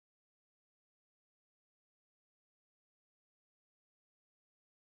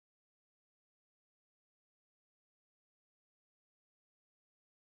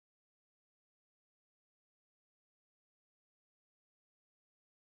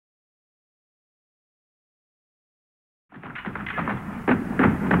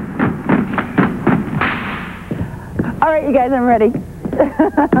All right, you guys, I'm ready.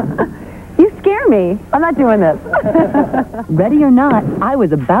 You scare me. I'm not doing this. Ready or not, I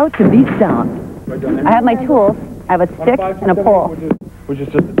was about to be stomped. I have my tools. I have a stick and a pole. Which is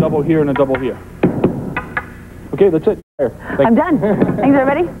just a double here and a double here. Okay, that's it. I'm done. Thanks,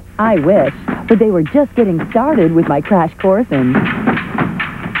 everybody. I wish, but they were just getting started with my crash course and...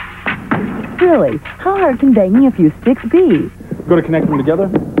 Really, how hard can banging a few sticks be? Go to connect them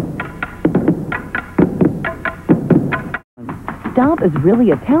together. Stomp is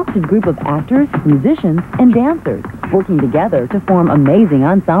really a talented group of actors, musicians, and dancers working together to form amazing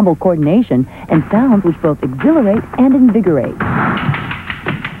ensemble coordination and sounds which both exhilarate and invigorate.